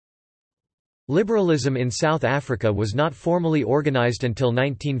Liberalism in South Africa was not formally organized until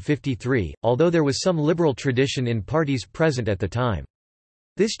 1953, although there was some liberal tradition in parties present at the time.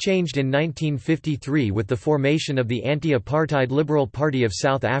 This changed in 1953 with the formation of the anti-apartheid Liberal Party of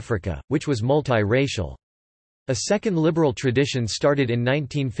South Africa, which was multi-racial. A second liberal tradition started in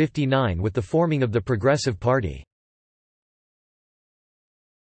 1959 with the forming of the Progressive Party.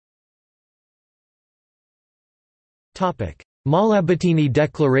 Mahlabatini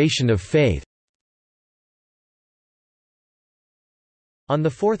Declaration of Faith. On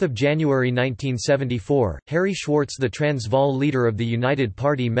 4 January 1974, Harry Schwartz, the Transvaal leader of the United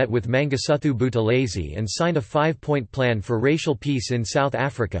Party, met with Mangosuthu Buthelezi and signed a 5-point plan for racial peace in South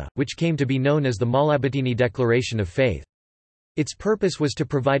Africa, which came to be known as the Mahlabatini Declaration of Faith. Its purpose was to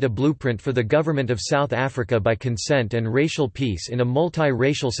provide a blueprint for the government of South Africa by consent and racial peace in a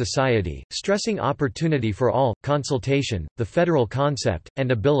multi-racial society, stressing opportunity for all, consultation, the federal concept,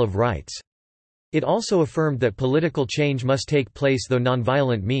 and a Bill of Rights. It also affirmed that political change must take place through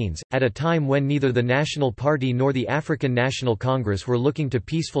nonviolent means, at a time when neither the National Party nor the African National Congress were looking to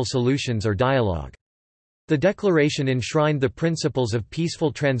peaceful solutions or dialogue. The declaration enshrined the principles of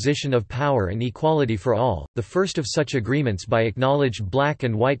peaceful transition of power and equality for all, the first of such agreements by acknowledged black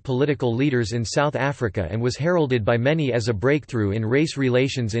and white political leaders in South Africa, and was heralded by many as a breakthrough in race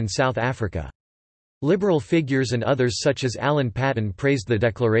relations in South Africa. Liberal figures and others such as Alan Paton praised the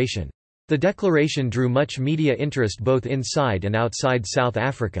declaration. The declaration drew much media interest both inside and outside South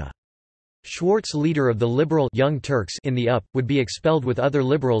Africa. Schwartz, leader of the liberal Young Turks in the UP, would be expelled with other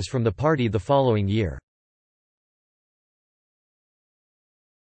liberals from the party the following year.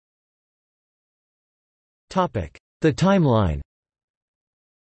 The timeline.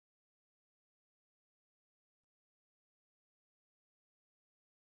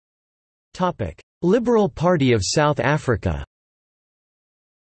 Liberal Party of South Africa.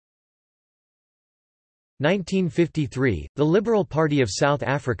 1953 – The Liberal Party of South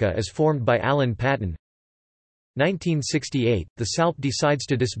Africa is formed by Alan Paton. 1968 – The SALP decides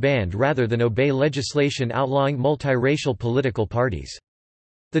to disband rather than obey legislation outlawing multiracial political parties.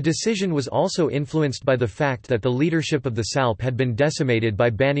 The decision was also influenced by the fact that the leadership of the SALP had been decimated by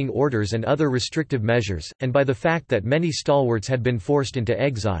banning orders and other restrictive measures, and by the fact that many stalwarts had been forced into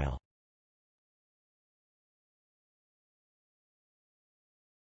exile.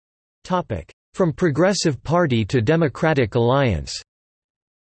 From Progressive Party to Democratic Alliance.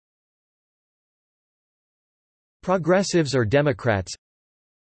 Progressives or Democrats.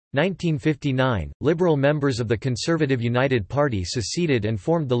 1959 – Liberal members of the Conservative United Party seceded and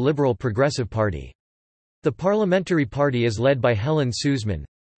formed the Liberal Progressive Party. The parliamentary party is led by Helen Suzman.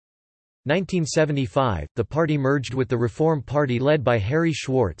 1975 – The party merged with the Reform Party led by Harry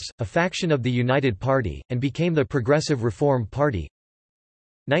Schwartz, a faction of the United Party, and became the Progressive Reform Party.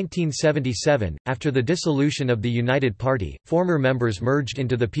 1977 – After the dissolution of the United Party, former members merged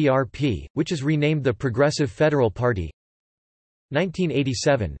into the PRP, which is renamed the Progressive Federal Party.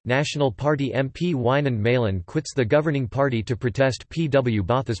 1987 – National Party MP Wynand Malan quits the governing party to protest P. W.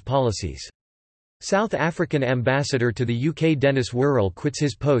 Botha's policies. South African ambassador to the UK Dennis Worrell quits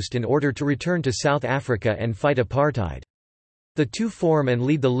his post in order to return to South Africa and fight apartheid. The two form and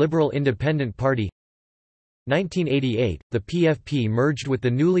lead the Liberal Independent Party. 1988 – The PFP merged with the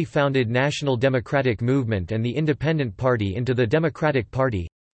newly founded National Democratic Movement and the Independent Party into the Democratic Party.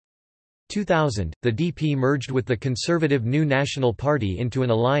 2000 – The DP merged with the conservative New National Party into an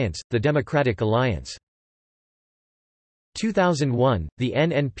alliance, the Democratic Alliance. 2001 – The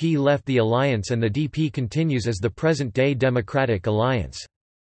NNP left the alliance and the DP continues as the present-day Democratic Alliance.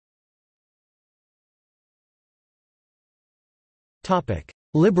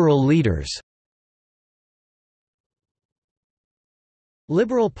 Liberal leaders.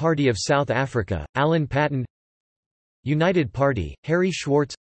 Liberal Party of South Africa, Alan Paton. United Party, Harry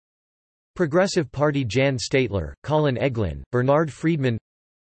Schwartz. Progressive Party, Jan Statler, Colin Eglin, Bernard Friedman.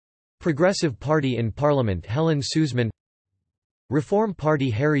 Progressive Party in Parliament, Helen Suzman. Reform Party,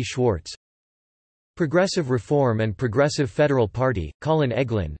 Harry Schwartz. Progressive Reform and Progressive Federal Party, Colin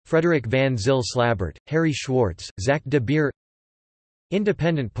Eglin, Frederick van Zyl Slabbert, Harry Schwartz, Zak de Beer.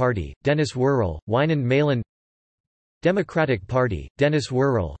 Independent Party, Dennis Worrell, Wynand Malan. Democratic Party, Dennis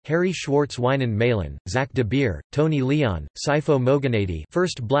Worrell, Harry Schwartz, Wynand Malan, Zak de Beer, Tony Leon, Sipho Moganedi,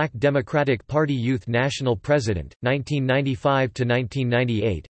 first Black Democratic Party Youth National President,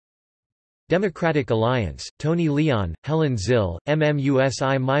 1995–1998. Democratic Alliance, Tony Leon, Helen Zille,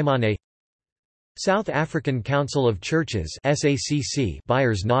 MMUSI Maimane. South African Council of Churches SACC,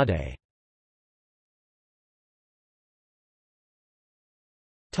 Beyers Nade.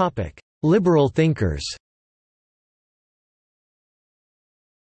 Liberal thinkers.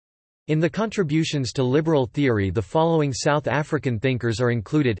 In the contributions to liberal theory, the following South African thinkers are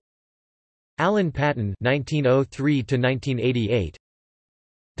included: Alan Paton (1903–1988),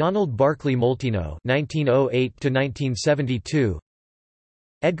 Donald Barclay Molteno (1908–1972),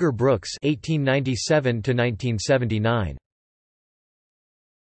 Edgar Brooks (1897–1979).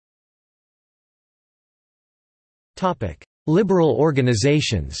 Topic: Liberal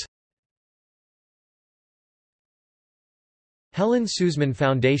organizations. Helen Suzman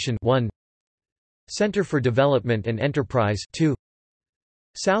Foundation 1, Center for Development and Enterprise 2,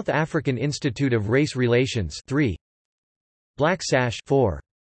 South African Institute of Race Relations 3, Black Sash 4.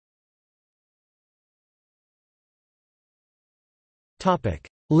 Topic: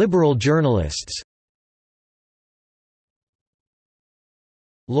 Liberal journalists.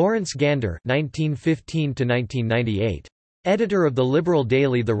 Lawrence Gander (1915–1998). Editor of the liberal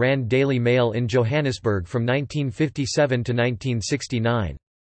daily The Rand Daily Mail in Johannesburg from 1957 to 1969.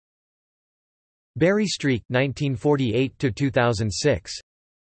 Barry Streak (1948–2006).